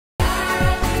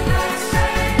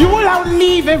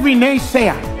outlive every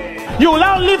naysayer. You'll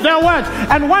outlive their words.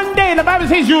 And one day the Bible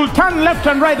says you'll turn left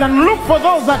and right and look for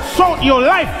those that sought your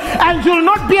life, and you'll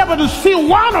not be able to see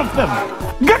one of them.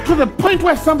 Get to the point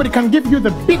where somebody can give you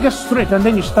the biggest threat, and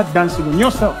then you start dancing on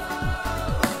yourself.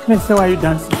 And say, why are you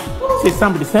dancing? Say,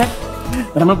 somebody said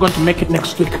that I'm not going to make it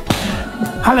next week.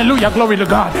 Hallelujah, glory to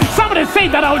God. Somebody say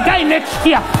that I'll die next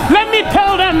year. Let me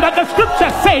tell them that the scripture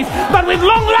says that with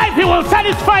long life he will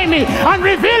satisfy me and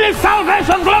reveal his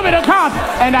salvation, glory to God,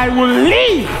 and I will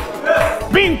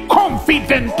live being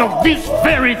confident of this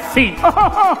very thing,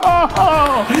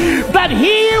 that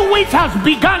he which has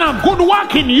begun a good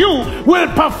work in you will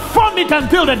perform it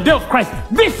until the day of Christ.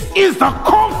 This is the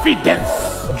confidence.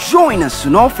 Join us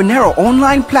on all Phaneroo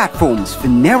online platforms,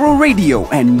 Phaneroo Radio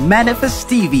and Manifest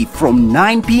TV from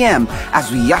 9 p.m.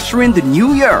 as we usher in the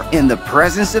new year in the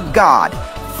presence of God.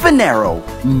 Phaneroo,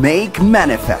 make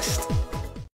manifest.